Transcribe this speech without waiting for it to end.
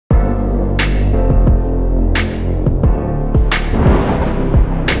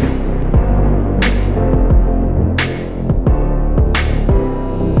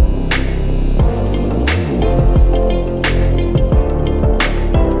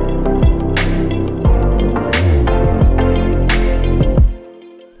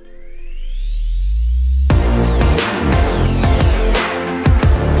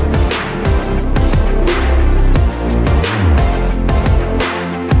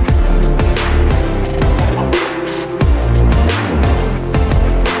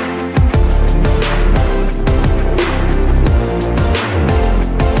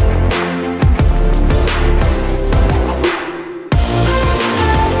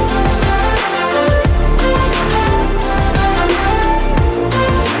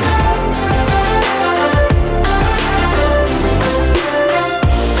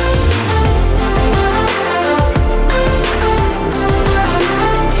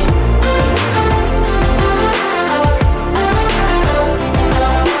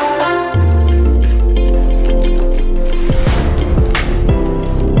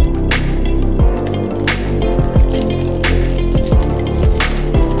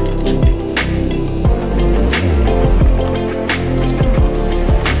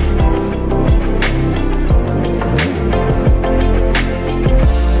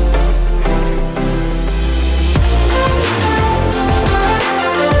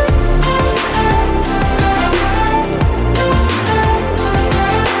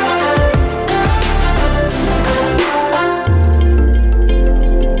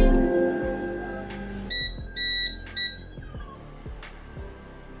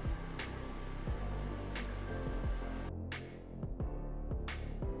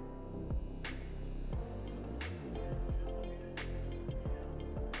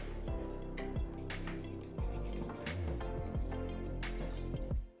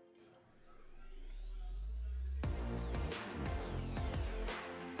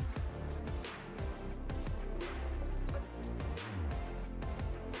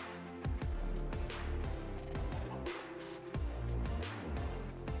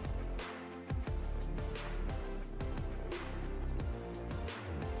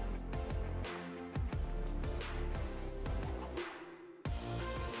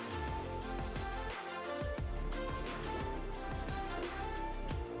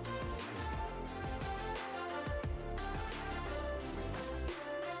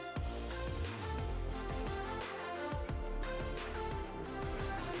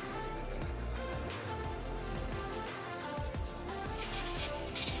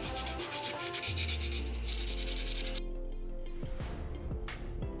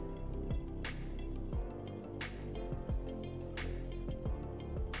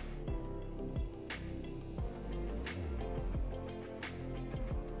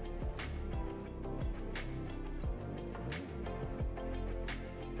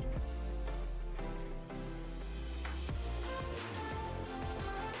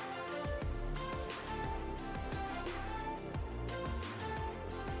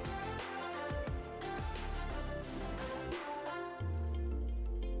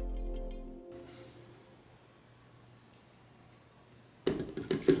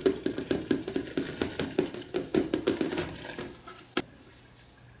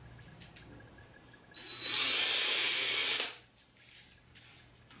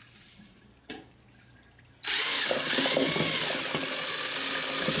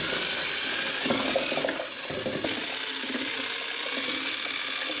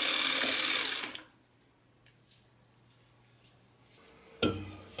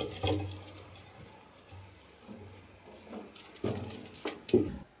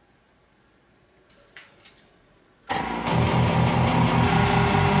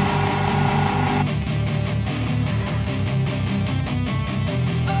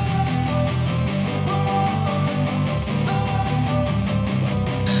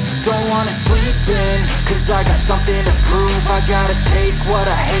wanna sleep in, cause I got something to prove. I gotta take what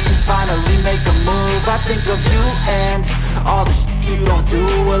I hate and finally make a move. I think of you and all the shit you don't do.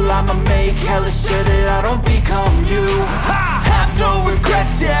 Well, I'ma make hella sure that I don't become you. I have no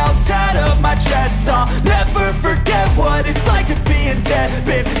regrets, yeah, I'll tie up my chest. I'll never forget what it's like to be in debt.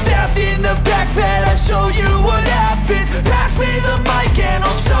 Been stabbed in the back bed, I'll show you what happens. Pass me the mic and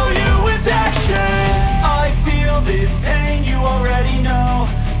I'll show you with action. I feel this pain, you already know.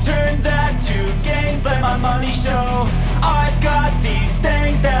 Turn that to gains, let my money show. I've got these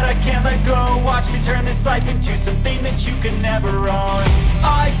things that I can't let go. Watch me turn this life into something that you could never own.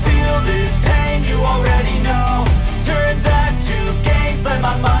 I feel this pain, you already know. Turn that to gains, let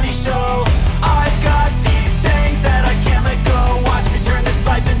my money show. I've got these things that I can't let go. Watch me turn this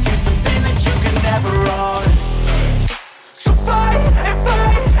life into something that you could never own. So fight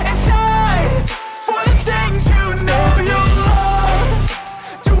and die for the things you know you love.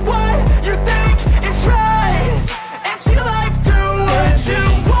 Do what you think is right and see life do what you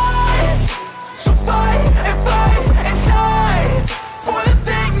want. So fight and die for the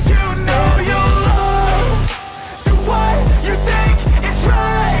things you know you love. Do what you think is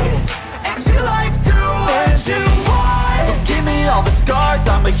right and see life do what you want. So give me all the scars,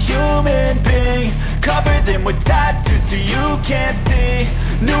 I'm a human being. Cover them with tattoos so you can't see.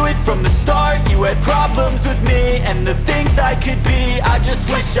 Knew it from the start, you had problems with me and the things I could be, I just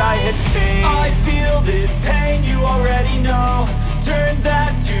wish I had seen. I feel this pain, you already know. Turn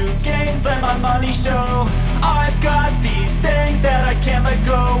that to gains, let my money show. I've got these things that I can't let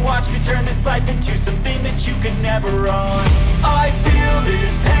go. Watch me turn this life into something that you could never own. I feel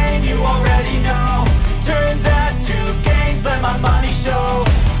this pain, you already know. Turn that to gains, let my money show.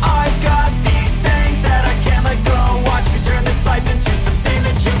 I've got these things that I can't let go. Watch me turn this life into something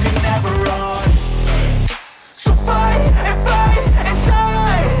that you could never own. So fight and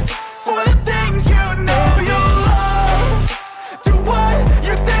die for the things you know you love. Do what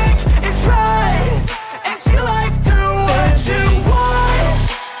you think is right and see life do what you want.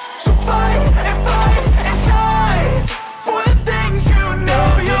 So fight and die for the things you know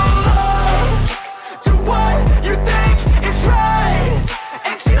you love. Do what you think is right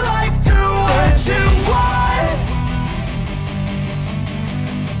and see life do what you want.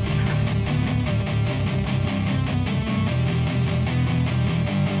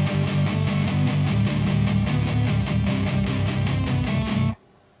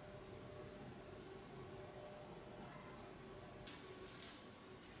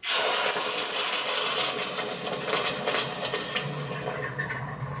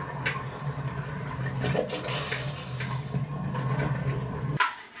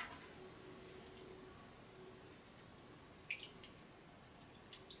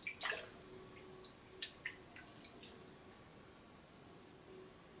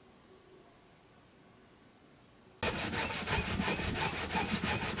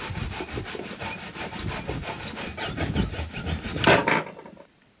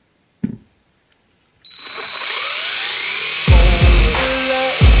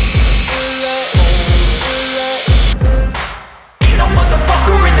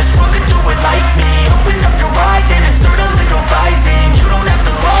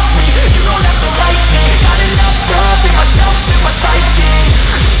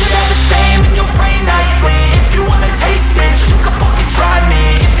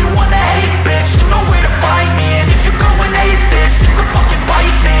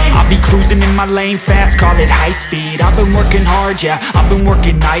 Lane fast, call it high speed. I've been working hard, yeah, I've been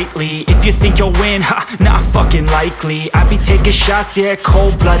working nightly. If you think you'll win, ha, not fucking likely. I be taking shots, yeah,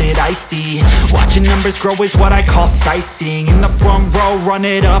 cold-blooded, icy. Watching numbers grow is what I call sightseeing. In the front row, run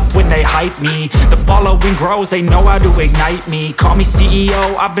it up when they hype me. The following grows, they know how to ignite me. Call me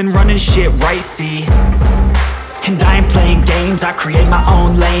CEO, I've been running shit right, see. And I ain't playing games, I create my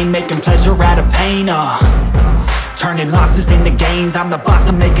own lane, making pleasure out of pain, turning losses into gains. I'm the boss,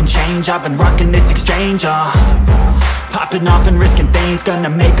 I'm making change. I've been rocking this exchange, popping off and risking things. Gonna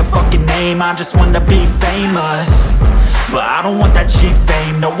make a fucking name, I just wanna be famous. But I don't want that cheap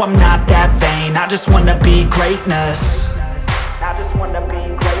fame, no I'm not that vain. I just wanna be greatness. I just wanna be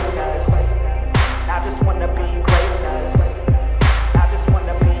greatness. I just wanna be greatness. I just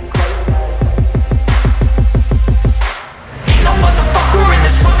wanna be greatness. Ain't no motherfucker in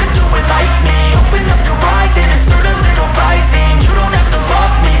this world could do it like me. Open up your eyes and insert a little rising. You don't have to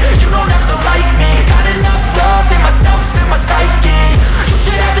love me, you don't have to like me. Got enough love in myself, in my psyche. You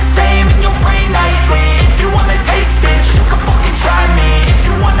should have the same in your brain nightly. If you wanna taste, bitch, you can fucking try me. If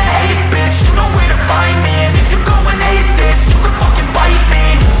you wanna hate, bitch, you know where to find me. And if you're going hate,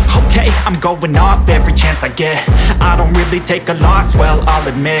 going off every chance I get. I don't really take a loss, well, I'll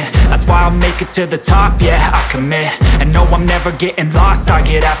admit. That's why I'll make it to the top, yeah, I commit. And no, I'm never getting lost, I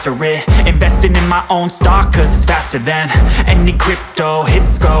get after it. Investing in my own stock, cause it's faster than any crypto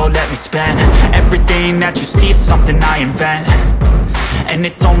hits go, let me spend. Everything that you see is something I invent, and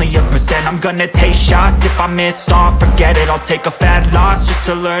it's only a percent. I'm gonna take shots, if I miss all, forget it. I'll take a fat loss just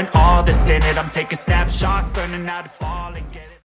to learn all that's in it. I'm taking snapshots, learning how to fall again.